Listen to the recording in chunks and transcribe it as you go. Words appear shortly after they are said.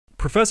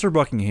Professor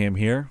Buckingham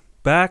here,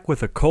 back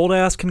with a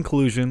cold-ass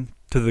conclusion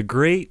to the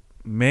great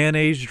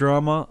mayonnaise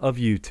drama of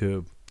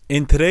YouTube.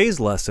 In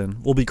today's lesson,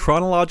 we'll be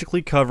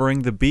chronologically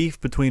covering the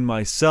beef between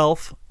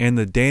myself and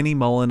the Danny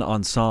Mullen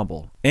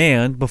Ensemble.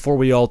 And before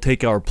we all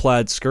take our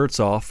plaid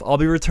skirts off, I'll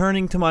be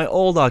returning to my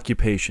old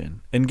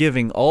occupation and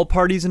giving all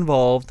parties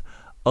involved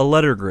a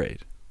letter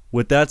grade.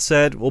 With that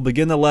said, we'll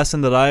begin the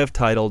lesson that I have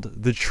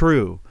titled The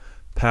True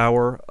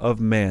Power of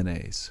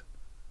Mayonnaise.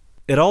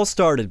 It all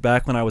started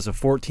back when I was a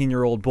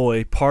 14-year-old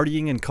boy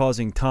partying and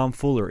causing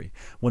tomfoolery.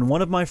 When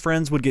one of my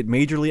friends would get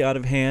majorly out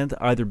of hand,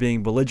 either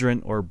being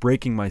belligerent or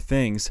breaking my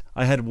things,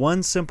 I had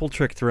one simple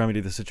trick to remedy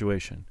the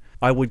situation.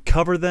 I would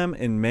cover them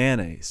in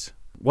mayonnaise.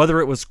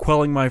 Whether it was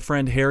quelling my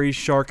friend Harry's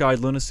shark-eyed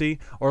lunacy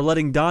or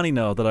letting Donnie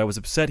know that I was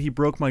upset he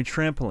broke my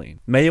trampoline,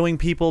 mayoing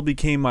people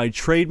became my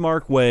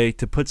trademark way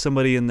to put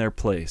somebody in their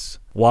place.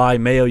 Why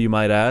mayo, you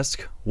might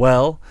ask?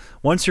 Well,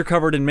 once you're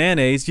covered in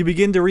mayonnaise, you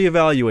begin to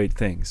reevaluate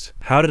things.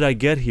 How did I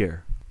get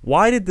here?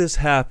 Why did this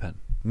happen?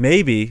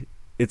 Maybe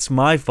it's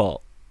my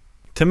fault.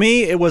 To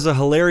me, it was a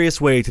hilarious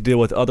way to deal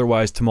with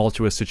otherwise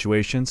tumultuous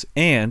situations,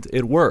 and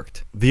it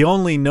worked. The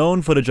only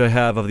known footage I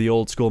have of the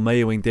old school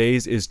mayoing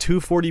days is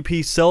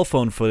 240p cell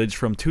phone footage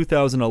from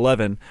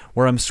 2011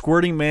 where I'm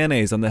squirting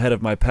mayonnaise on the head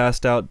of my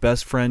passed out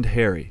best friend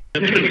Harry.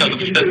 That's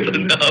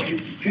enough.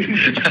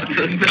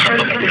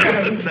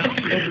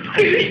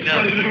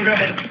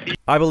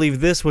 I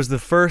believe this was the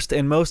first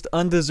and most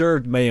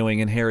undeserved mayoing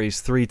in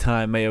Harry's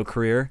 3-time mayo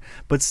career,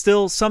 but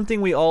still something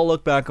we all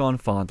look back on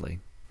fondly.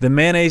 The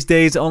mayonnaise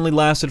days only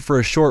lasted for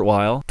a short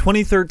while.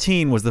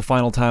 2013 was the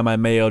final time I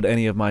mayoed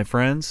any of my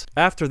friends.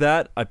 After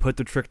that, I put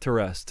the trick to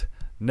rest,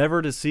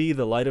 never to see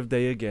the light of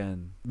day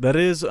again. That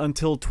is,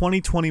 until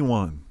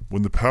 2021.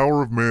 When the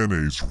power of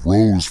mayonnaise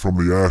rose from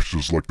the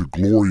ashes like the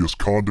glorious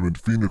condiment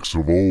phoenix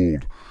of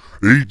old.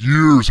 8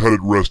 years had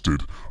it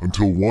rested,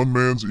 until one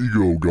man's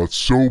ego got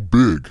so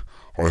big,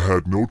 I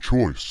had no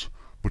choice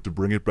but to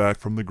bring it back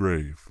from the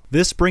grave.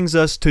 This brings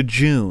us to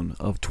June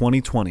of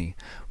 2020,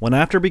 when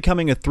after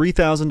becoming a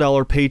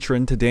 $3,000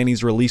 patron to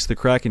Danny's Release the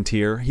Kraken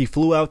tier, he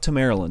flew out to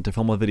Maryland to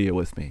film a video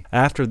with me.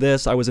 After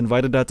this, I was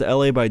invited out to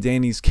LA by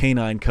Danny's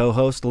canine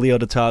co-host, Leo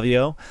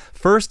DeTavio,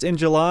 first in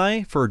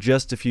July for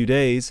just a few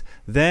days,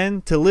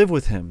 then to live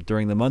with him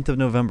during the month of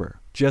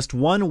November. Just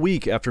 1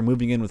 week after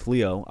moving in with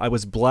Leo, I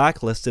was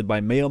blacklisted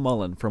by Mayo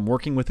Mullen from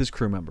working with his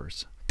crew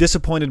members.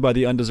 Disappointed by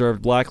the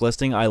undeserved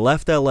blacklisting, I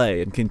left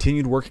LA and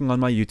continued working on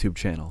my YouTube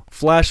channel.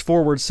 Flash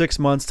forward 6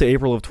 months to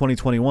April of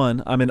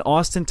 2021, I'm in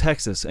Austin,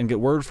 Texas, and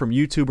get word from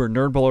YouTuber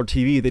Nerdballer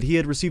TV that he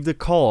had received a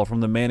call from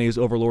the mayonnaise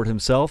overlord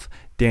himself,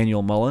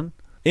 Daniel Mullen.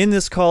 In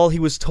this call, he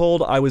was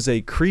told I was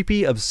a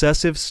creepy,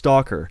 obsessive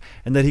stalker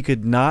and that he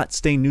could not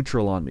stay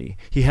neutral on me.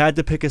 He had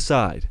to pick a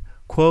side.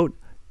 Quote,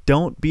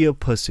 "Don't be a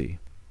pussy."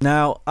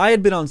 Now, I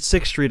had been on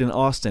 6th Street in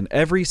Austin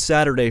every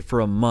Saturday for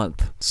a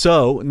month.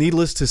 So,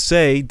 needless to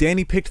say,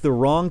 Danny picked the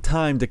wrong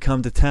time to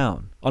come to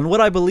town. On what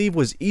I believe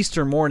was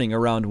Easter morning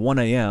around 1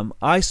 a.m.,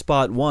 I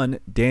spot one,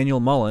 Daniel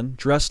Mullen,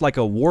 dressed like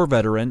a war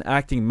veteran,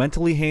 acting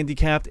mentally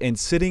handicapped and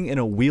sitting in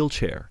a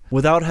wheelchair.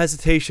 Without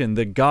hesitation,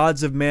 the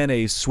gods of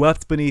mayonnaise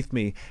swept beneath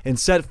me and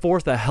set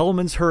forth a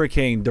Hellman's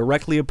hurricane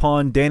directly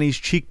upon Danny's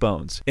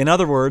cheekbones. In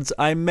other words,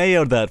 I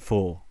mayoed that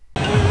fool.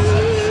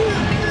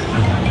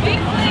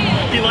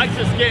 He likes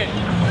to skate.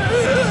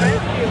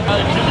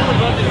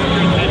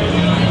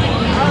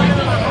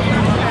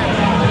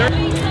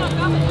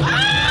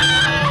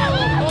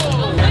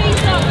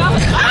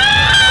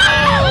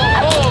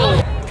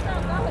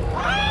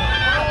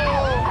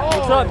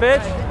 What's up,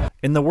 bitch?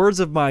 In the words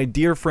of my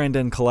dear friend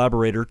and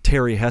collaborator,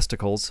 Terry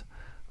Hesticles,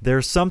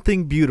 there's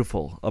something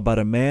beautiful about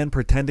a man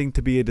pretending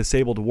to be a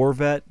disabled war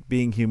vet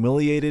being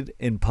humiliated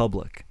in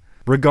public.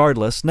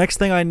 Regardless, next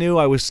thing I knew,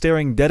 I was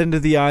staring dead into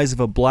the eyes of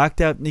a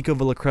blacked-out Nico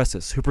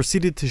Villacresis, who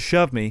proceeded to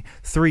shove me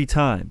 3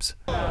 times.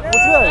 What's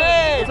good?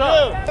 Hey, what's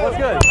up? What's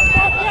good?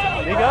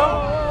 Nico?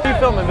 What are you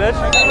filming,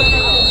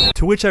 bitch?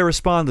 To which I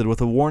responded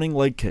with a warning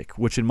leg kick,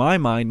 which in my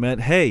mind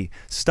meant, hey,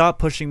 stop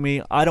pushing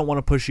me, I don't want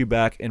to push you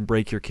back and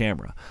break your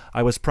camera.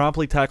 I was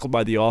promptly tackled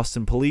by the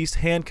Austin police,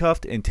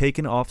 handcuffed, and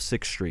taken off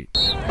 6th Street.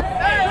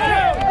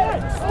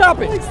 Stop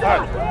it!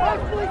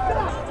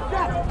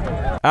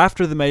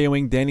 After the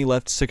mayoing, Danny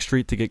left 6th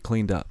Street to get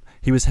cleaned up.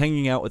 He was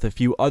hanging out with a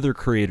few other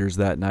creators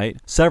that night,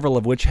 several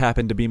of which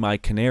happened to be my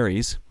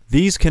canaries.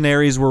 These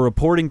canaries were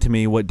reporting to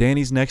me what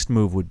Danny's next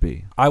move would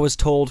be. I was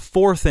told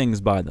 4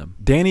 things by them.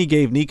 Danny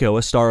gave Nico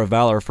a Star of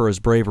Valor for his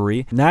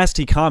bravery.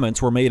 Nasty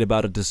comments were made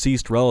about a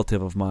deceased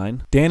relative of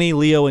mine. Danny,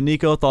 Leo, and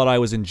Nico thought I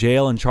was in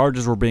jail and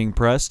charges were being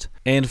pressed.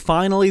 And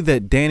finally,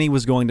 that Danny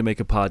was going to make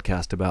a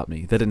podcast about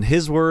me, that in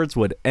his words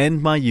would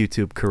end my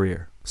YouTube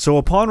career. So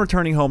upon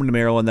returning home to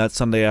Maryland that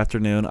Sunday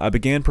afternoon, I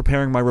began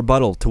preparing my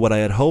rebuttal to what I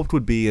had hoped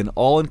would be an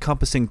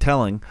all-encompassing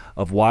telling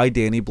of why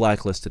Danny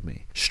blacklisted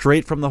me,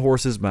 straight from the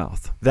horse's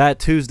mouth. That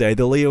Tuesday,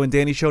 the Leo and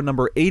Danny show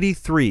number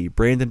 83,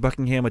 Brandon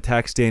Buckingham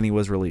Attacks Danny,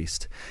 was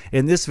released.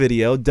 In this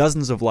video,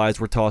 dozens of lies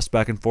were tossed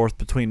back and forth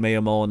between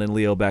Mayonnaise Mullen and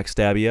Leo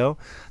Backstabio.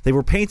 They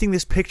were painting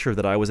this picture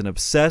that I was an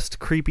obsessed,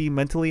 creepy,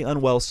 mentally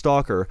unwell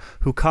stalker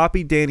who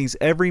copied Danny's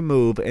every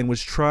move and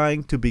was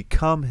trying to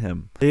become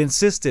him. They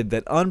insisted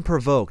that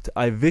unprovoked,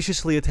 I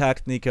viciously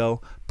attacked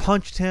Nico,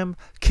 punched him,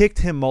 kicked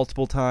him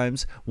multiple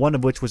times, one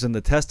of which was in the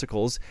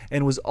testicles,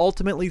 and was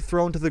ultimately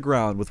thrown to the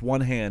ground with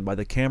one hand by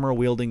the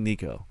camera-wielding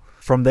Nico.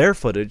 From their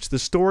footage, the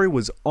story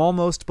was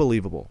almost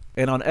believable,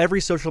 and on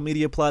every social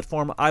media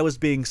platform, I was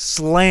being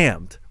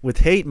slammed with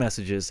hate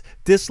messages,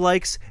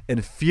 dislikes,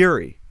 and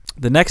fury.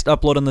 The next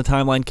upload on the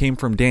timeline came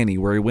from Danny,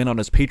 where he went on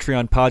his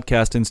Patreon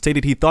podcast and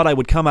stated he thought I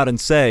would come out and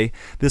say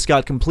this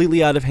got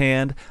completely out of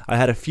hand, I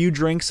had a few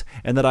drinks,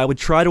 and that I would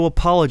try to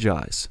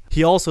apologize.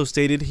 He also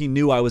stated he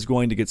knew I was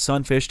going to get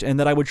sunfished and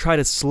that I would try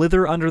to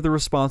slither under the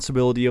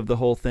responsibility of the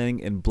whole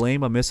thing and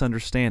blame a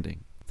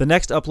misunderstanding. The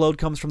next upload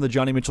comes from the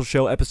Johnny Mitchell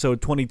Show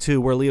episode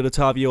 22, where Leo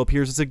DiTavio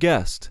appears as a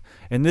guest.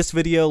 In this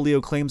video, Leo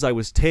claims I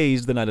was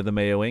tased the night of the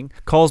Mayoing,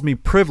 calls me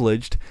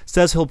privileged,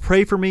 says he'll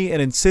pray for me, and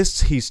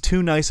insists he's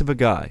too nice of a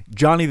guy.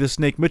 Johnny the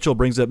Snake Mitchell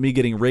brings up me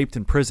getting raped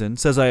in prison,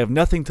 says I have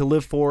nothing to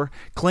live for,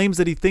 claims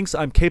that he thinks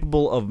I'm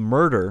capable of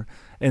murder,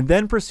 and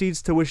then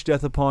proceeds to wish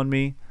death upon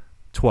me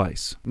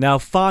twice. Now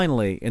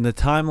finally, in the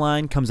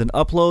timeline comes an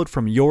upload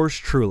from yours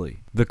truly.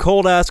 The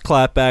cold-ass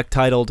clapback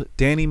titled,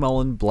 Danny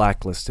Mullen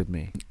Blacklisted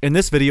Me. In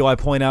this video, I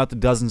point out the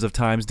dozens of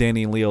times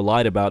Danny and Leo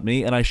lied about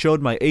me, and I showed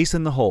my ace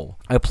in the hole.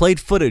 I played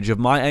footage of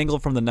my angle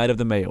from the night of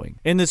the Mayoing.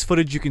 In this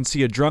footage, you can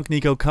see a drunk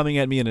Nico coming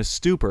at me in a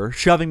stupor,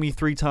 shoving me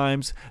 3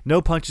 times, no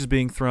punches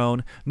being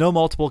thrown, no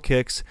multiple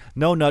kicks,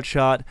 no nut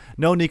shot,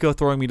 no Nico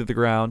throwing me to the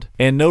ground,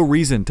 and no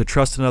reason to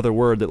trust another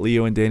word that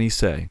Leo and Danny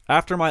say.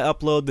 After my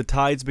upload, the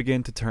tides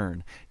begin to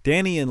turn.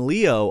 Danny and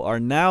Leo are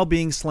now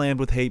being slammed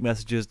with hate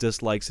messages,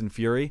 dislikes, and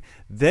fury.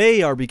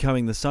 They are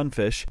becoming the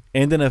sunfish,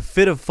 and in a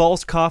fit of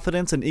false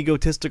confidence and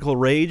egotistical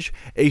rage,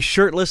 a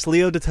shirtless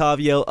Leo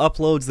DiTavio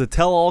uploads the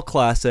tell-all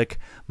classic,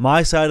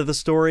 My Side of the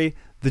Story,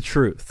 The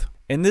Truth.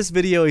 In this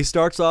video, he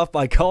starts off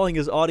by calling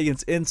his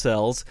audience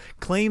incels,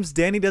 claims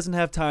Danny doesn't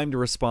have time to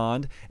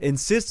respond,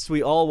 insists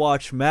we all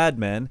watch Mad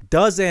Men,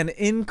 does an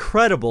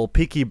incredible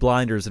Peaky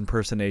Blinders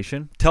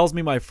impersonation, tells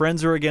me my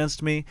friends are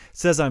against me,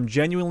 says I'm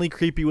genuinely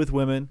creepy with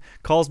women,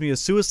 calls me a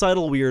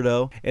suicidal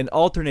weirdo, and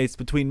alternates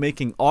between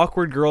making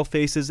awkward girl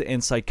faces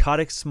and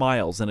psychotic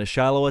smiles in a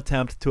shallow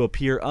attempt to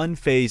appear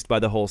unfazed by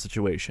the whole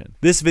situation.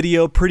 This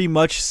video pretty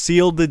much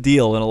sealed the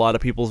deal in a lot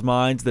of people's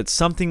minds that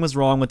something was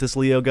wrong with this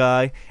Leo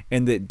guy,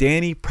 and that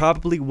Danny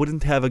probably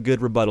wouldn't have a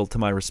good rebuttal to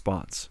my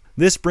response.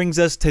 This brings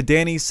us to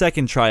Danny's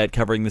second try at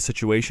covering the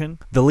situation.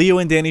 The Leo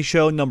and Danny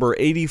Show number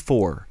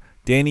 84,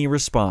 Danny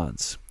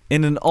Responds.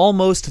 In an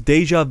almost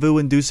deja vu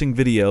inducing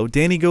video,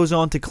 Danny goes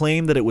on to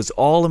claim that it was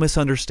all a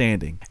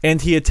misunderstanding,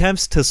 and he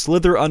attempts to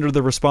slither under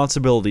the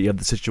responsibility of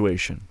the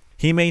situation.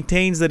 He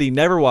maintains that he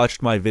never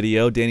watched my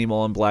video, Danny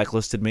Mullen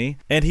Blacklisted Me,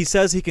 and he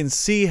says he can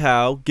see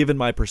how, given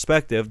my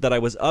perspective, that I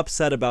was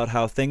upset about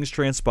how things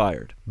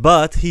transpired.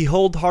 But he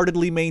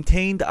wholeheartedly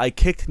maintained I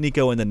kicked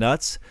Nico in the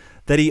nuts,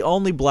 that he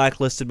only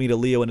blacklisted me to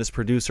Leo and his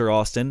producer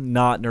Austin,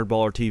 not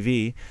Nerdballer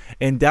TV,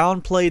 and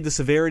downplayed the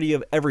severity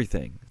of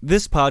everything.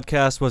 This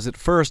podcast was at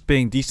first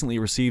being decently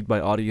received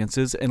by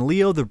audiences, and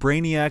Leo the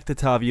Brainiac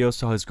DiTavio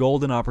saw his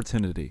golden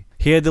opportunity.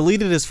 He had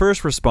deleted his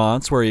first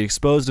response, where he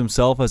exposed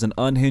himself as an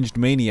unhinged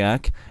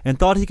maniac, and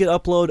thought he could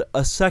upload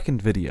a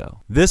second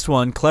video. This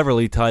one,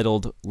 cleverly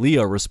titled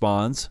Leo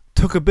Responds,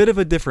 took a bit of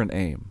a different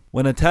aim.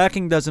 When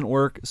attacking doesn't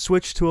work,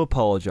 switch to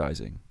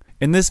apologizing.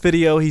 In this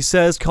video, he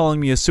says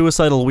calling me a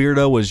suicidal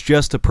weirdo was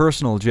just a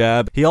personal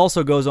jab. He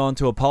also goes on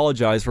to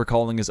apologize for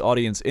calling his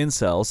audience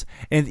incels,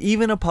 and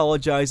even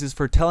apologizes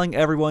for telling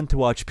everyone to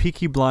watch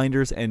Peaky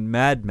Blinders and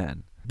Mad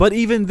Men. But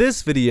even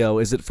this video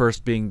is at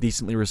first being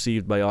decently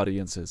received by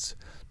audiences.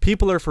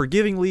 People are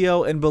forgiving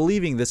Leo and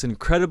believing this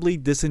incredibly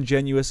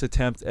disingenuous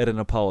attempt at an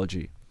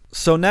apology.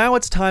 So now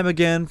it's time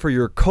again for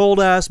your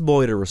cold-ass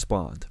boy to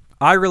respond.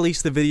 I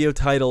released the video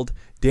titled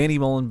Danny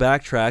Mullen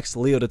Backtracks,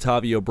 Leo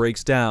DiTavio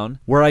Breaks Down,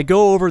 where I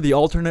go over the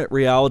alternate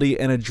reality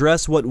and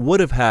address what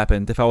would have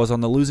happened if I was on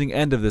the losing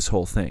end of this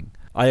whole thing.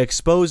 I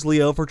expose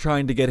Leo for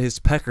trying to get his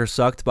pecker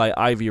sucked by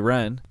Ivy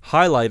Wren,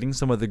 highlighting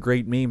some of the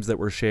great memes that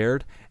were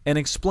shared, and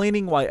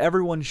explaining why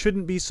everyone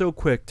shouldn't be so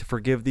quick to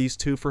forgive these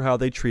two for how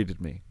they treated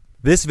me.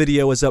 This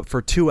video was up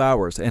for 2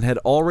 hours and had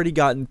already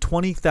gotten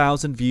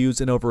 20,000 views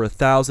and over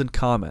 1,000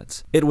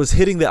 comments. It was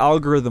hitting the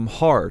algorithm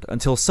hard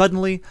until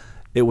suddenly,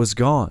 it was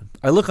gone.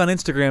 I look on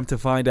Instagram to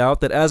find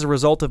out that as a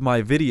result of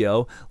my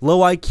video, low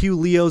IQ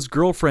Leo's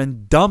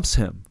girlfriend dumps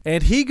him.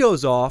 And he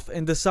goes off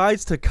and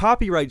decides to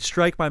copyright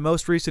strike my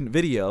most recent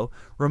video,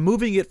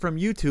 removing it from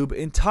YouTube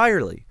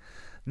entirely.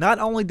 Not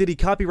only did he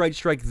copyright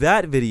strike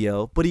that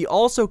video, but he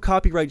also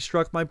copyright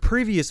struck my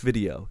previous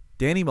video,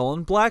 Danny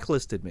Mullen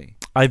blacklisted me.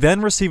 I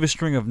then receive a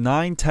string of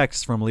 9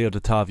 texts from Leo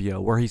DeTavio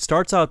where he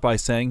starts out by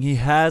saying he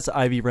has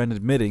Ivy Wren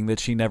admitting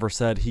that she never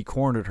said he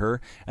cornered her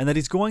and that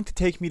he's going to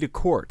take me to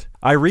court.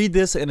 I read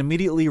this and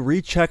immediately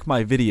recheck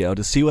my video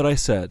to see what I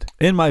said.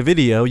 In my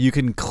video, you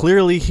can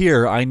clearly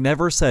hear I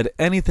never said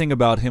anything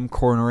about him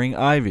cornering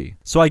Ivy.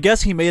 So I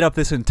guess he made up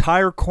this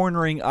entire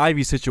cornering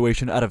Ivy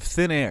situation out of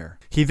thin air.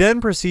 He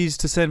then proceeds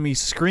to send me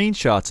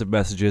screenshots of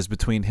messages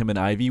between him and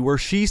Ivy where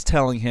she's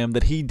telling him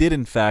that he did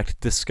in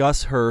fact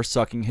discuss her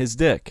sucking his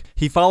dick.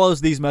 He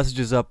follows these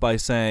messages up by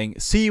saying,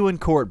 "See you in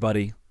court,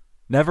 buddy.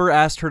 Never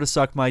asked her to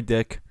suck my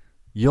dick.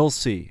 You'll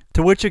see."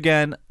 To which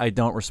again, I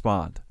don't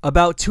respond.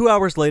 About 2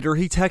 hours later,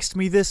 he texts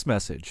me this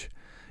message.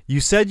 "You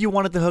said you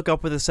wanted to hook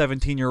up with a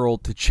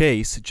 17-year-old to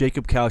Chase,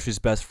 Jacob Couch's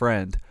best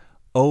friend.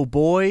 Oh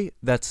boy,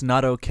 that's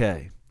not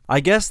okay." I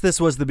guess this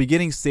was the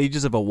beginning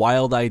stages of a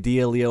wild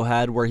idea Leo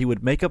had where he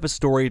would make up a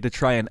story to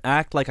try and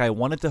act like I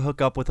wanted to hook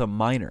up with a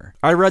minor.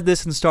 I read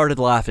this and started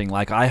laughing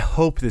like I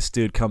hope this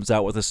dude comes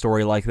out with a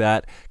story like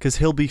that because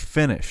he'll be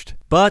finished.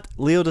 But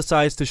Leo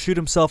decides to shoot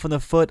himself in the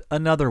foot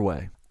another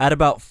way. At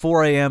about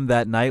 4 a.m.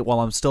 that night, while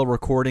I'm still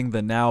recording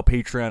the now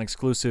Patreon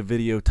exclusive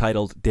video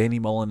titled Danny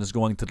Mullen is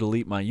going to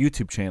delete my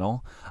YouTube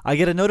channel, I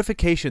get a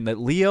notification that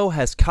Leo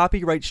has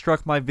copyright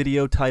struck my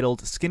video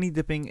titled Skinny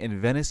Dipping in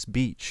Venice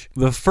Beach.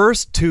 The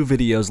first 2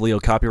 videos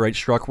Leo copyright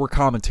struck were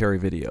commentary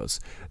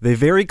videos. They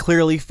very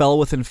clearly fell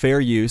within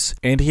fair use,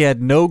 and he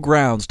had no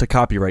grounds to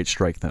copyright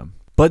strike them.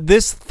 But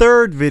this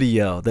third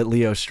video that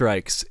Leo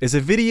strikes is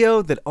a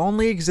video that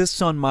only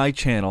exists on my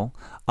channel.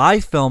 I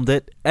filmed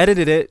it,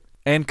 edited it,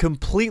 and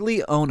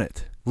completely own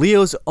it.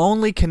 Leo's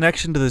only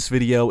connection to this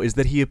video is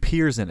that he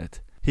appears in it.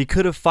 He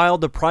could have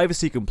filed a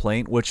privacy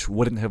complaint, which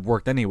wouldn't have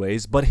worked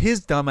anyways, but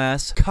his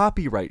dumbass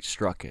copyright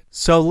struck it.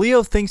 So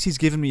Leo thinks he's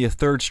given me a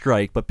third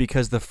strike, but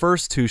because the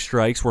first 2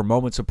 strikes were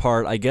moments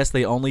apart, I guess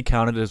they only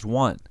counted as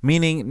 1.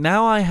 Meaning,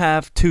 now I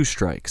have 2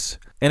 strikes.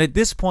 And at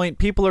this point,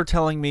 people are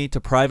telling me to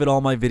private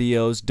all my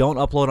videos, don't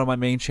upload on my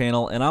main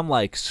channel, and I'm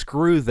like,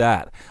 screw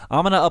that.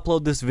 I'm gonna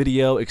upload this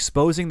video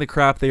exposing the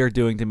crap they are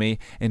doing to me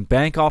and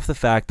bank off the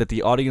fact that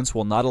the audience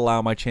will not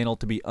allow my channel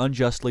to be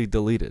unjustly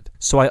deleted.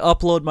 So I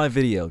upload my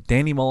video,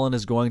 Danny Mullen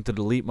is going to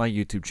delete my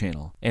YouTube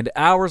channel. And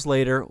hours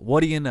later,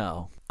 what do you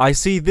know? I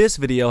see this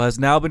video has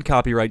now been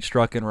copyright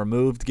struck and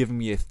removed, giving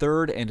me a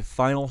third and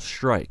final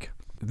strike.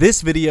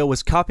 This video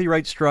was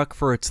copyright struck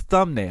for its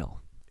thumbnail.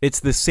 It's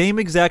the same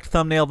exact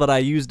thumbnail that I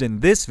used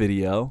in this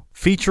video,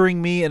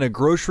 featuring me in a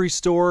grocery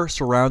store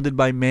surrounded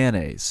by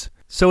mayonnaise.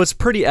 So it's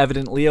pretty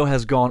evident Leo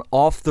has gone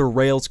off the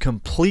rails,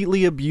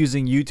 completely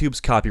abusing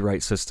YouTube's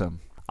copyright system.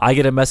 I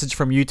get a message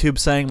from YouTube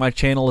saying my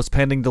channel is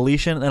pending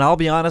deletion, and I'll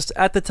be honest,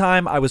 at the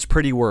time I was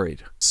pretty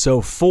worried.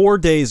 So 4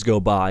 days go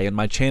by and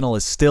my channel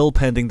is still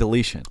pending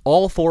deletion.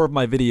 All 4 of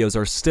my videos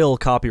are still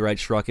copyright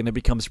struck, and it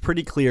becomes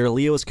pretty clear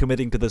Leo is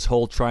committing to this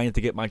whole trying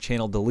to get my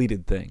channel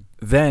deleted thing.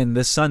 Then,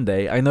 this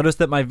Sunday, I noticed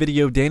that my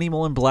video Danny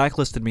Mullen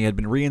blacklisted me had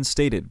been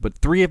reinstated, but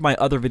 3 of my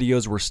other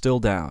videos were still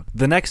down.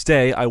 The next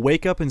day, I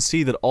wake up and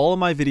see that all of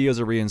my videos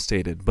are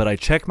reinstated, but I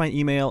check my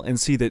email and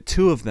see that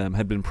 2 of them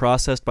had been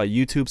processed by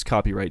YouTube's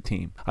copyright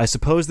team. I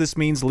suppose this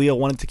means Leo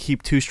wanted to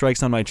keep 2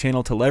 strikes on my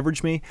channel to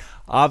leverage me.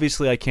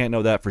 Obviously, I can't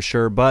know that for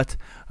sure, but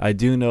I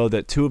do know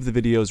that 2 of the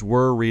videos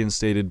were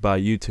reinstated by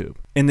YouTube.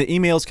 In the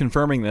emails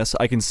confirming this,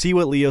 I can see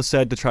what Leo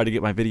said to try to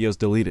get my videos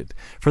deleted.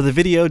 For the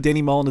video,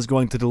 Danny Mullen is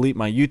going to delete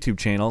my YouTube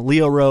channel,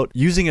 Leo wrote,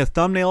 "Using a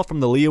thumbnail from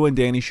the Leo and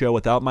Danny show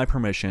without my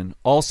permission,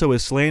 also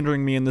is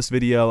slandering me in this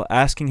video,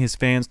 asking his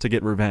fans to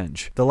get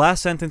revenge." The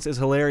last sentence is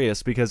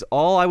hilarious because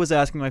all I was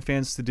asking my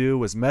fans to do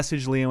was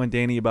message Leo and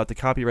Danny about the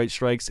copyright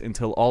strikes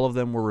until all of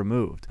them were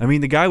removed. I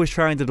mean, the guy was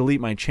trying to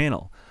delete my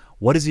channel.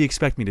 What does he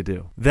expect me to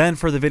do? Then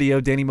for the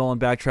video, Danny Mullen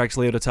backtracks,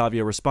 Leo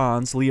DeTavio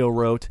responds. Leo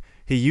wrote,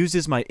 "He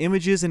uses my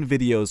images and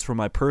videos from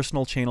my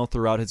personal channel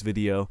throughout his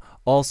video,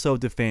 also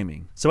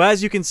defaming." So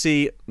as you can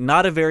see,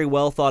 not a very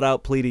well thought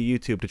out plea to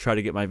YouTube to try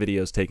to get my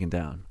videos taken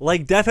down.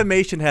 Like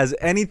defamation has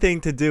anything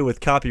to do with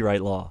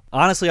copyright law.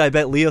 Honestly, I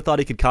bet Leo thought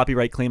he could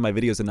copyright claim my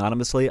videos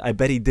anonymously. I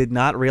bet he did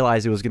not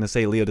realize it was going to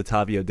say Leo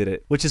DeTavio did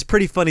it, which is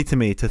pretty funny to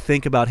me to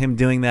think about him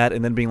doing that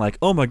and then being like,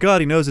 oh my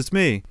god, he knows it's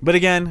me. But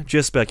again,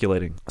 just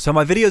speculating. So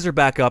my videos are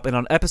back up, and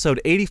on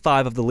episode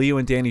 85 of the Leo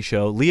and Danny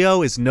show,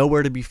 Leo is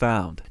nowhere to be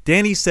found.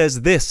 Danny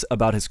says this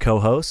about his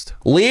co-host.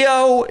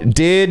 Leo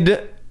did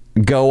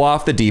go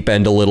off the deep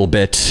end a little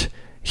bit.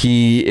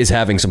 He is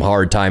having some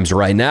hard times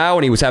right now,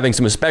 and he was having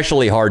some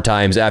especially hard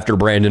times after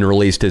Brandon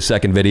released his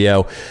second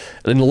video.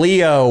 And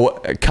Leo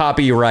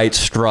copyright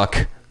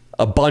struck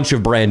a bunch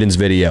of Brandon's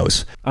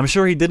videos. I'm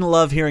sure he didn't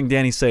love hearing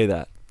Danny say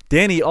that.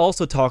 Danny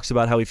also talks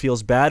about how he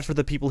feels bad for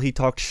the people he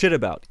talked shit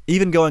about,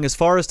 even going as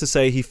far as to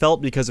say he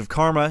felt because of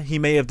karma he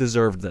may have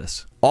deserved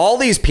this. All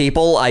these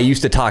people I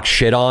used to talk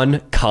shit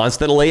on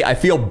constantly, I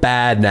feel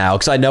bad now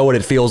because I know what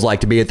it feels like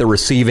to be at the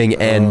receiving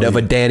end of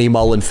a Danny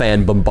Mullen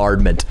fan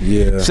bombardment.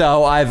 Yeah.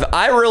 So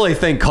I really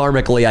think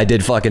karmically I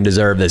did fucking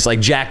deserve this.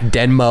 Like Jack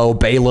Denmo,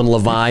 Balin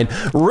Levine,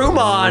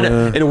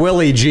 Ruman, and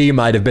Willie G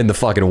might have been the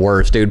fucking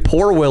worst, dude.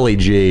 Poor Willie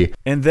G.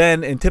 And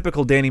then, in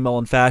typical Danny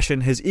Mullen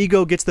fashion, his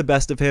ego gets the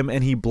best of him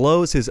and he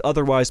blows his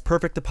otherwise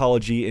perfect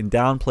apology and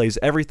downplays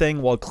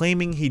everything while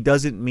claiming he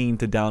doesn't mean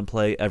to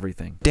downplay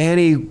everything.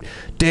 Danny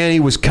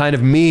was kind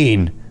of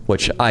mean,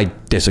 which I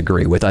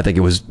disagree with. I think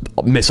it was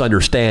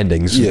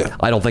misunderstandings. Yeah.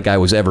 I don't think I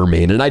was ever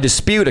mean. And I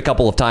dispute a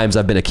couple of times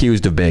I've been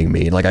accused of being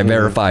mean. Like I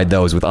verified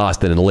those with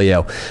Austin and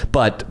Leo.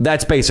 But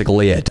that's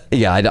basically it.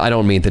 Yeah, I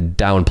don't mean to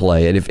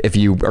downplay it. If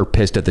you are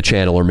pissed at the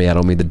channel or me, I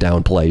don't mean to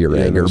downplay your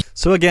anger.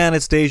 So again,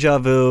 it's deja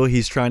vu.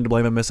 He's trying to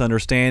blame a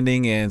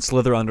misunderstanding and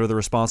slither under the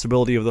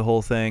responsibility of the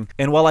whole thing.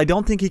 And while I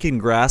don't think he can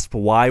grasp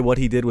why what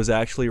he did was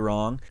actually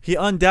wrong, he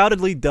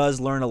undoubtedly does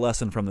learn a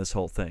lesson from this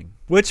whole thing.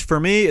 Which, for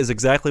me, is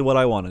exactly what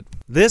I wanted.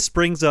 This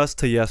brings us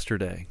to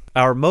yesterday,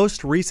 our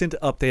most recent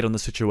update on the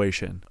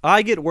situation.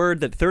 I get word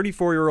that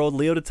 34-year-old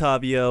Leo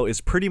DeTavio is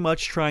pretty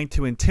much trying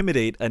to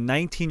intimidate a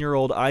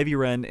 19-year-old Ivy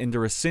Wren into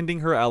rescinding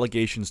her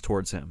allegations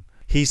towards him.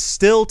 He's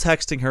still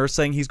texting her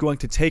saying he's going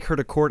to take her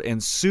to court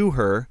and sue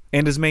her,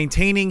 and is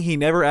maintaining he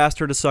never asked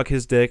her to suck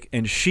his dick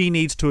and she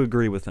needs to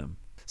agree with him.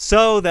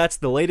 So that's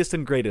the latest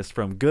and greatest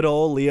from good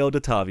old Leo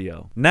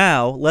DeTavio.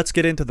 Now, let's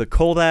get into the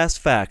cold-ass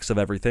facts of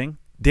everything.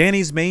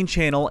 Danny's main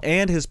channel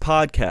and his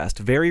podcast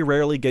very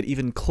rarely get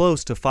even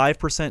close to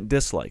 5%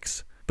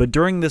 dislikes. But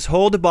during this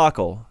whole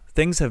debacle,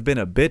 things have been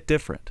a bit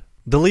different.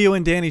 The Leo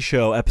and Danny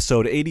Show,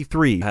 episode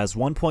 83, has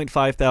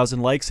 1.5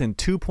 thousand likes and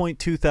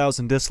 2.2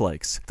 thousand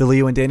dislikes. The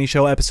Leo and Danny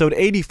Show, episode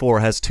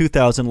 84, has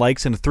 2,000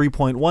 likes and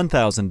 3.1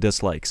 thousand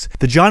dislikes.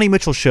 The Johnny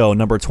Mitchell Show,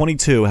 number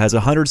 22, has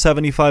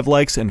 175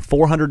 likes and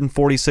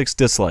 446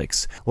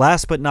 dislikes.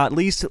 Last but not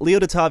least, Leo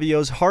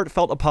DeTavio's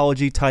heartfelt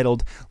apology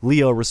titled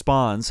Leo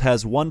Responds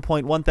has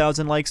 1.1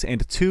 thousand likes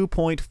and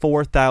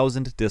 2.4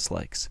 thousand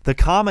dislikes. The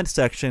comment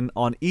section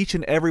on each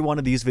and every one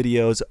of these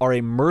videos are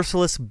a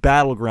merciless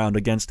battleground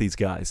against these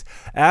guys,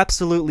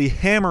 absolutely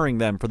hammering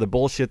them for the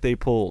bullshit they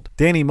pulled.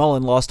 Danny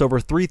Mullen lost over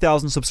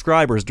 3,000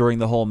 subscribers during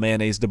the whole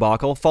Mayonnaise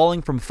debacle,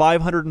 falling from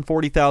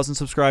 540,000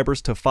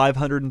 subscribers to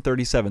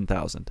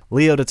 537,000.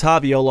 Leo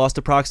DeTavio lost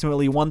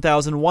approximately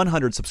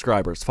 1,100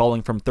 subscribers,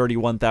 falling from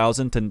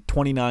 31,000 to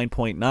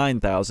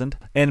 29.9 thousand.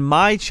 And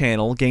my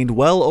channel gained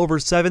well over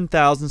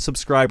 7,000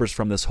 subscribers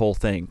from this whole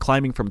thing,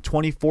 climbing from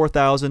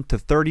 24,000 to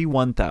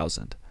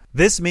 31,000.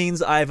 This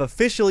means I've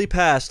officially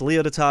passed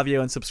Leo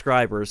DeTavio in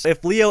subscribers.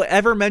 If Leo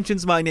ever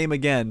mentions my name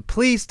again,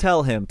 please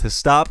tell him to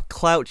stop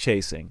clout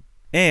chasing.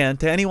 And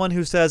to anyone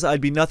who says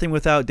I'd be nothing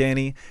without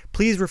Danny,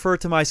 please refer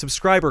to my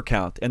subscriber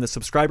count and the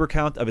subscriber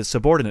count of his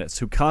subordinates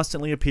who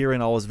constantly appear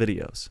in all his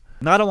videos.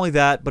 Not only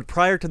that, but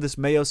prior to this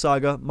Mayo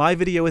saga, my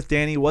video with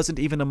Danny wasn't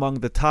even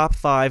among the top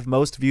 5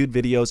 most viewed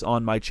videos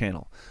on my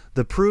channel.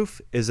 The proof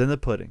is in the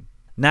pudding.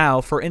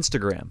 Now, for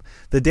Instagram.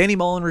 The Danny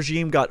Mullen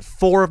regime got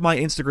 4 of my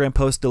Instagram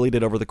posts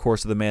deleted over the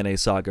course of the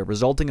Mayonnaise saga,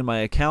 resulting in my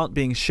account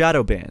being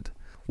shadow banned.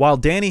 While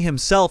Danny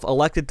himself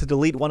elected to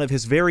delete one of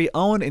his very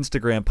own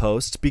Instagram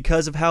posts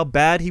because of how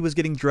bad he was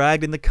getting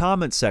dragged in the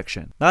comments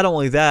section. Not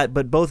only that,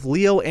 but both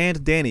Leo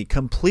and Danny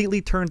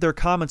completely turned their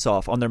comments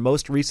off on their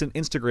most recent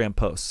Instagram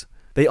posts.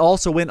 They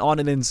also went on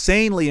an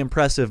insanely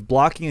impressive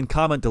blocking and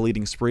comment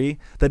deleting spree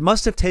that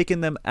must have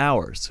taken them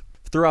hours.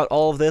 Throughout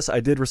all of this, I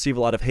did receive a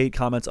lot of hate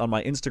comments on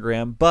my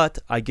Instagram, but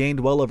I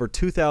gained well over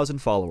 2,000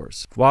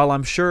 followers. While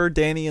I'm sure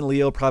Danny and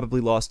Leo probably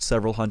lost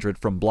several hundred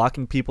from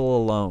blocking people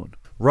alone.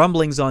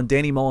 Rumblings on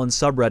Danny Mullen's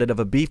subreddit of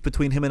a beef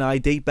between him and I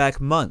date back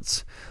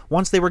months.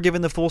 Once they were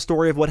given the full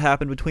story of what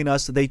happened between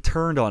us, they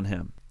turned on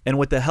him. And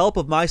with the help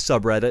of my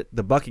subreddit,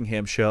 the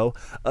Buckingham Show,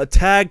 a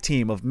tag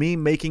team of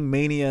meme-making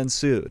mania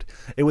ensued.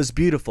 It was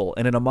beautiful,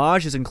 and an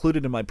homage is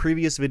included in my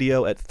previous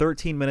video at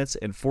 13 minutes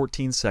and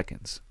 14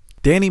 seconds.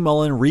 Danny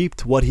Mullen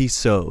reaped what he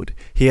sowed.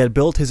 He had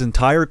built his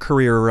entire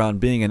career around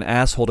being an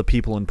asshole to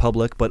people in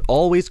public, but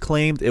always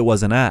claimed it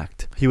was an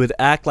act. He would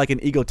act like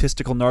an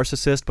egotistical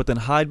narcissist, but then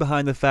hide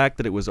behind the fact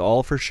that it was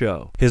all for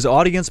show. His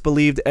audience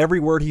believed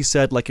every word he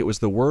said like it was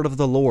the word of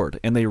the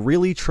Lord, and they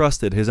really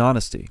trusted his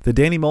honesty. The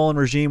Danny Mullen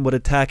regime would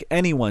attack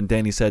anyone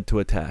Danny said to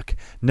attack.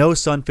 No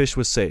sunfish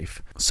was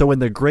safe. So when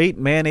the great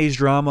mayonnaise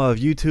drama of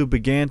YouTube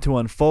began to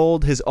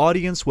unfold, his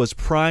audience was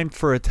primed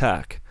for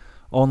attack.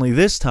 Only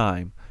this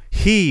time,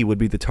 he would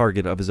be the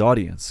target of his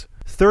audience.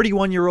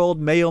 31-year-old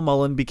Mayo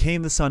Mullen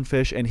became the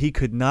sunfish and he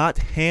could not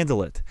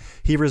handle it.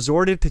 He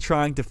resorted to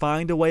trying to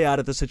find a way out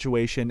of the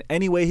situation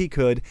any way he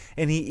could,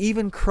 and he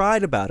even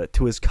cried about it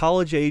to his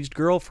college-aged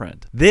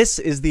girlfriend. This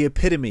is the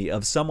epitome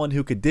of someone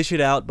who could dish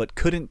it out but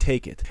couldn't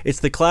take it. It's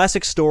the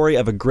classic story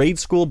of a grade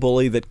school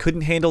bully that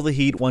couldn't handle the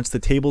heat once the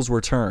tables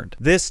were turned.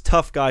 This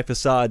tough guy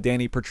facade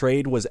Danny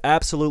portrayed was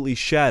absolutely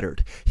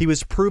shattered. He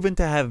was proven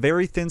to have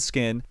very thin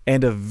skin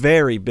and a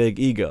very big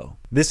ego.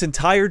 This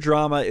entire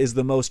drama is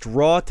the most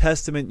raw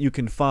testament you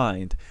can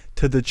find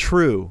to the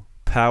true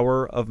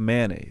power of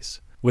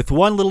mayonnaise. With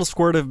one little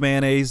squirt of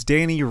mayonnaise,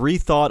 Danny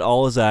rethought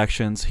all his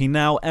actions. He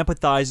now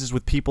empathizes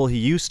with people he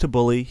used to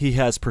bully. He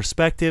has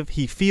perspective,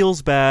 he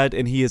feels bad,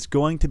 and he is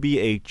going to be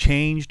a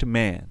changed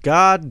man.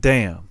 God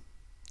damn.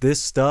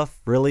 This stuff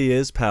really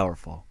is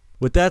powerful.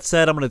 With that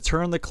said, I'm going to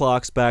turn the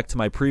clocks back to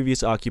my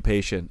previous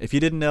occupation. If you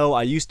didn't know,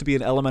 I used to be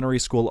an elementary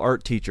school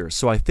art teacher,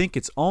 so I think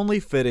it's only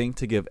fitting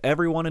to give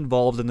everyone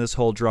involved in this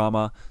whole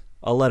drama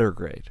a letter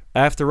grade.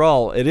 After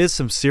all, it is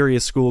some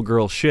serious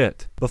schoolgirl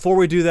shit. Before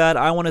we do that,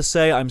 I want to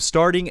say I'm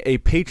starting a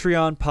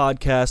Patreon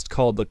podcast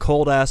called The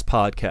Cold Ass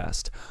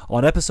Podcast.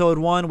 On episode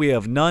 1, we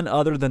have none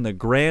other than the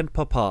Grand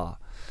Papa.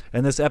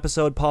 In this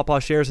episode,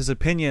 Papa shares his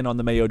opinion on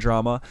the Mayo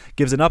drama,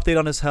 gives an update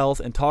on his health,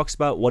 and talks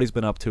about what he's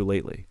been up to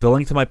lately. The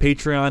link to my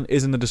Patreon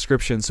is in the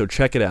description, so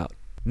check it out.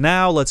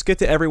 Now, let's get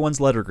to everyone's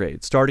letter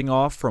grade, starting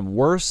off from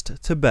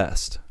worst to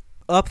best.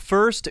 Up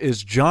first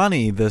is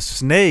Johnny the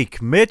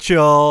Snake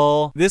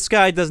Mitchell. This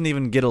guy doesn't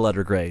even get a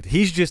letter grade.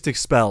 He's just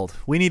expelled.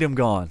 We need him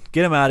gone.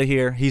 Get him out of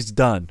here. He's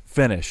done.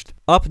 Finished.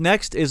 Up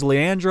next is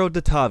Leandro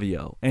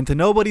Datavio. And to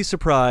nobody's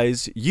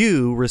surprise,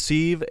 you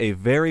receive a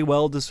very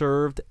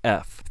well-deserved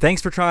F.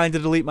 Thanks for trying to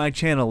delete my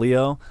channel,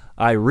 Leo.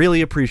 I really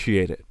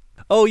appreciate it.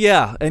 Oh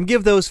yeah, and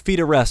give those feet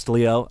a rest,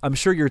 Leo. I'm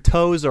sure your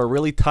toes are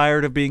really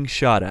tired of being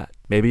shot at.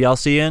 Maybe I'll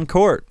see you in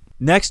court.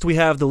 Next, we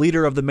have the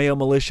leader of the Mayo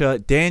militia,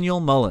 Danny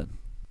Mullen.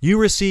 You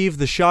received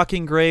the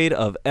shocking grade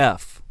of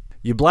F.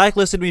 You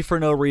blacklisted me for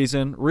no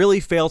reason,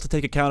 really failed to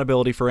take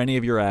accountability for any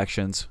of your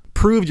actions,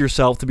 proved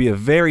yourself to be a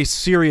very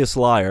serious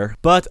liar,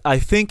 but I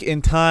think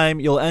in time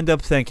you'll end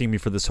up thanking me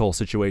for this whole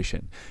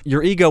situation.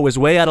 Your ego was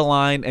way out of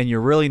line and you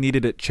really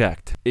needed it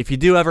checked. If you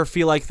do ever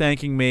feel like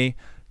thanking me,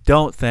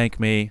 don't thank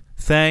me.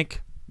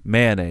 Thank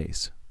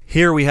Mayonnaise.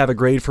 Here we have a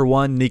grade for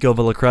one, Nico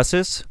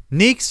Villacresis.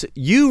 Neeks,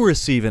 you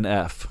receive an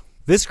F.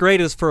 This grade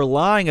is for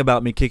lying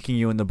about me kicking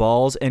you in the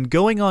balls and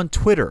going on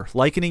Twitter,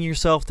 likening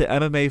yourself to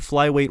MMA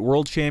flyweight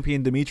world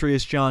champion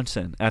Demetrius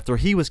Johnson after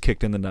he was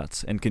kicked in the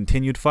nuts and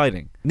continued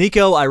fighting.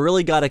 Nico, I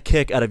really got a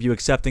kick out of you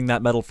accepting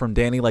that medal from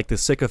Danny like the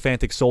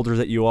sycophantic soldier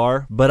that you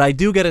are, but I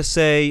do gotta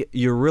say,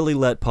 you really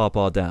let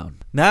Pawpaw down.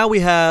 Now we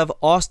have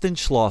Austin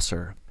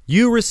Schlosser.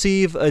 You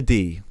receive a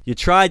D. You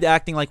tried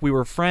acting like we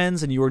were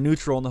friends and you were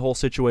neutral in the whole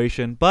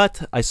situation,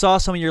 but I saw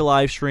some of your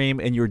live stream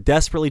and you were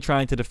desperately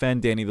trying to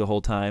defend Danny the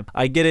whole time.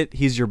 I get it,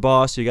 he's your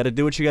boss, you gotta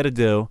do what you gotta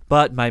do,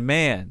 but my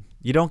man,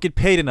 you don't get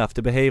paid enough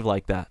to behave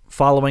like that.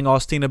 Following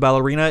Austina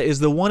Ballerina is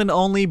the one and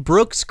only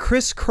Brooks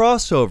Chris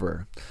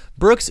Crossover.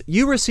 Brooks,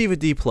 you receive a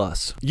D+.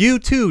 You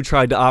too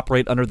tried to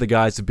operate under the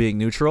guise of being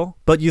neutral,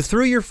 but you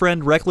threw your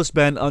friend Reckless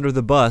Ben under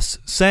the bus,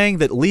 saying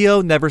that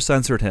Leo never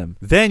censored him.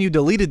 Then you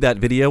deleted that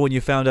video when you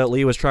found out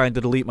Leo was trying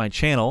to delete my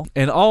channel,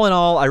 and all in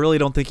all, I really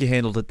don't think you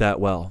handled it that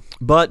well.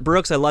 But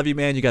Brooks, I love you,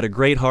 man. You got a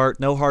great heart,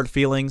 no hard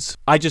feelings.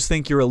 I just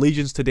think your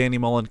allegiance to Danny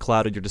Mullen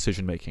clouded your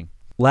decision making.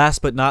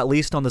 Last but not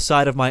least, on the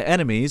side of my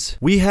enemies,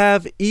 we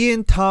have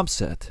Ian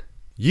Thompson.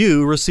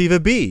 You receive a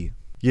B.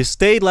 You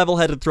stayed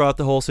level-headed throughout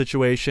the whole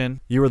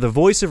situation. You were the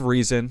voice of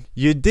reason.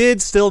 You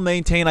did still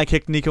maintain I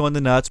kicked Nico in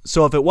the nuts,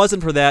 so if it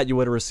wasn't for that, you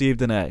would have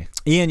received an A.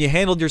 Ian, you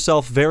handled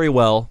yourself very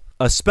well,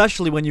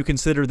 especially when you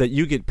consider that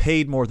you get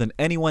paid more than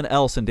anyone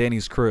else in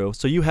Danny's crew,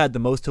 so you had the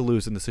most to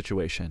lose in the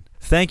situation.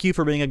 Thank you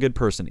for being a good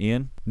person,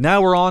 Ian.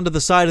 Now we're on to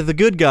the side of the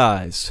good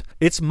guys.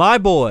 It's my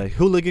boy,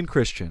 Hooligan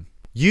Christian.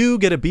 You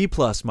get a B+,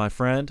 my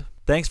friend.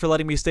 Thanks for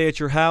letting me stay at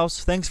your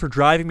house, thanks for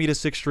driving me to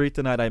 6th Street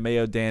the night I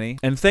mayoed Danny,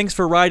 and thanks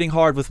for riding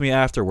hard with me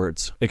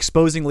afterwards,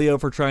 exposing Leo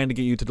for trying to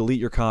get you to delete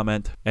your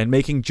comment, and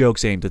making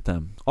jokes aimed at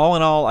them. All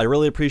in all, I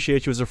really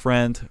appreciate you as a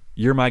friend.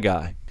 You're my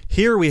guy.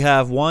 Here we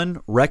have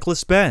one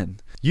Reckless Ben.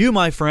 You,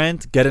 my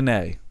friend, get an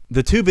A.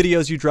 The two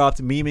videos you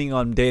dropped memeing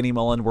on Danny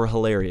Mullen were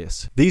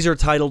hilarious. These are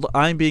titled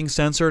I'm Being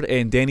Censored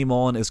and Danny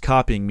Mullen is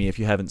Copying Me if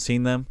you haven't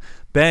seen them.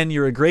 Ben,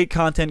 you're a great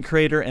content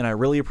creator and I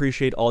really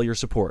appreciate all your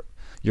support.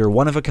 You're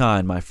one of a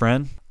kind, my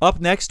friend.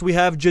 Up next, we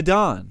have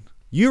Jadon.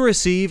 You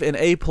receive an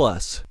A+.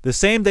 The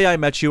same day I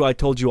met you, I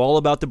told you all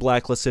about the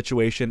blacklist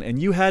situation,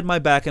 and you had my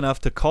back enough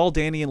to call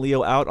Danny and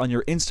Leo out on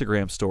your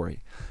Instagram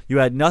story. You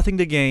had nothing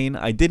to gain,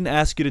 I didn't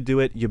ask you to do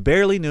it, you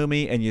barely knew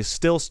me, and you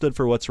still stood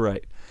for what's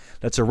right.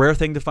 That's a rare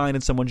thing to find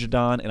in someone,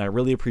 Jadon, and I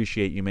really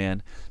appreciate you,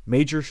 man.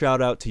 Major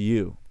shout out to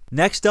you.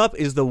 Next up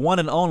is the one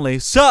and only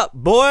Sup,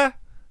 boy?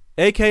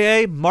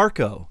 AKA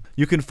Marco.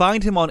 You can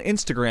find him on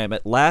Instagram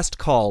at Last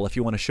Call if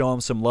you want to show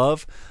him some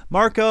love.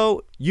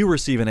 Marco, you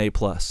receive an A+.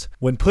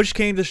 When push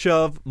came to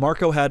shove,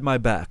 Marco had my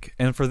back,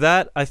 and for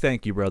that, I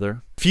thank you,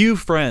 brother. Few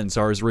friends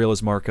are as real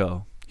as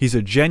Marco. He's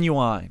a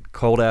genuine,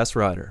 cold-ass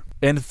rider.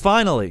 And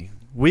finally,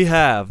 we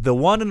have the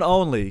one and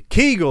only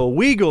Kegel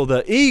Weagle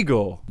the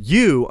Eagle.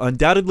 You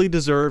undoubtedly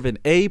deserve an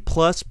A++.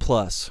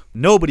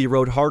 Nobody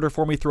rode harder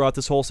for me throughout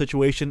this whole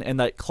situation, and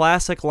that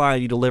classic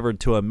line you delivered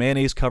to a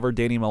mayonnaise-covered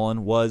Danny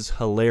Mullen was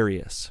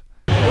hilarious.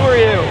 Who are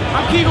you?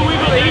 I'm Kegel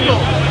Weagle the Eagle.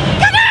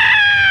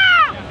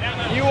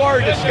 You are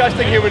a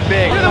disgusting human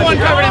being. You're the one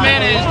covered in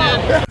mayonnaise,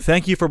 dude.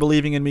 Thank you for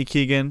believing in me,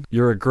 Keegan.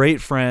 You're a great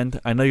friend.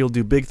 I know you'll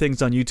do big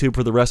things on YouTube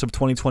for the rest of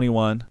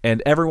 2021.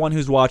 And everyone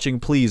who's watching,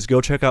 please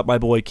go check out my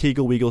boy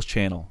Kegel Weagle's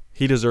channel.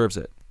 He deserves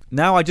it.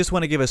 Now I just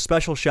want to give a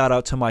special shout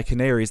out to my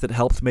canaries that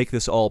helped make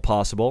this all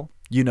possible.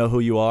 You know who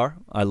you are.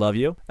 I love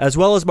you. As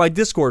well as my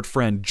Discord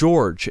friend,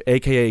 George,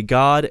 aka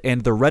God,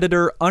 and the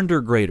Redditor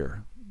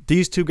Undergrader.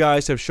 These two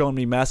guys have shown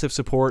me massive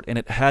support, and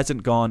it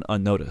hasn't gone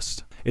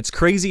unnoticed. It's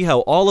crazy how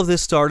all of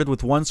this started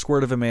with one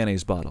squirt of a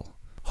mayonnaise bottle.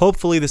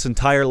 Hopefully this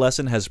entire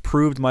lesson has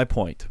proved my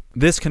point.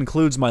 This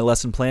concludes my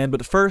lesson plan,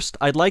 but first,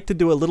 I'd like to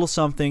do a little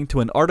something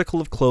to an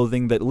article of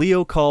clothing that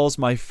Leo calls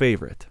my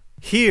favorite.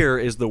 Here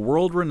is the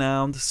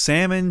world-renowned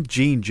salmon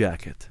jean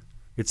jacket.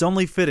 It's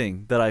only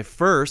fitting that I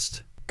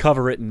first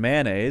cover it in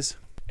mayonnaise,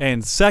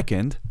 and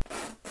second,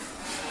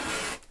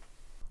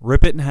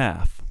 rip it in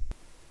half.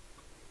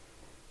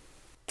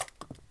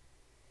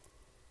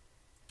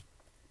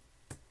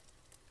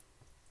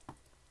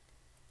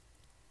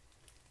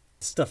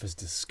 This stuff is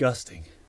disgusting.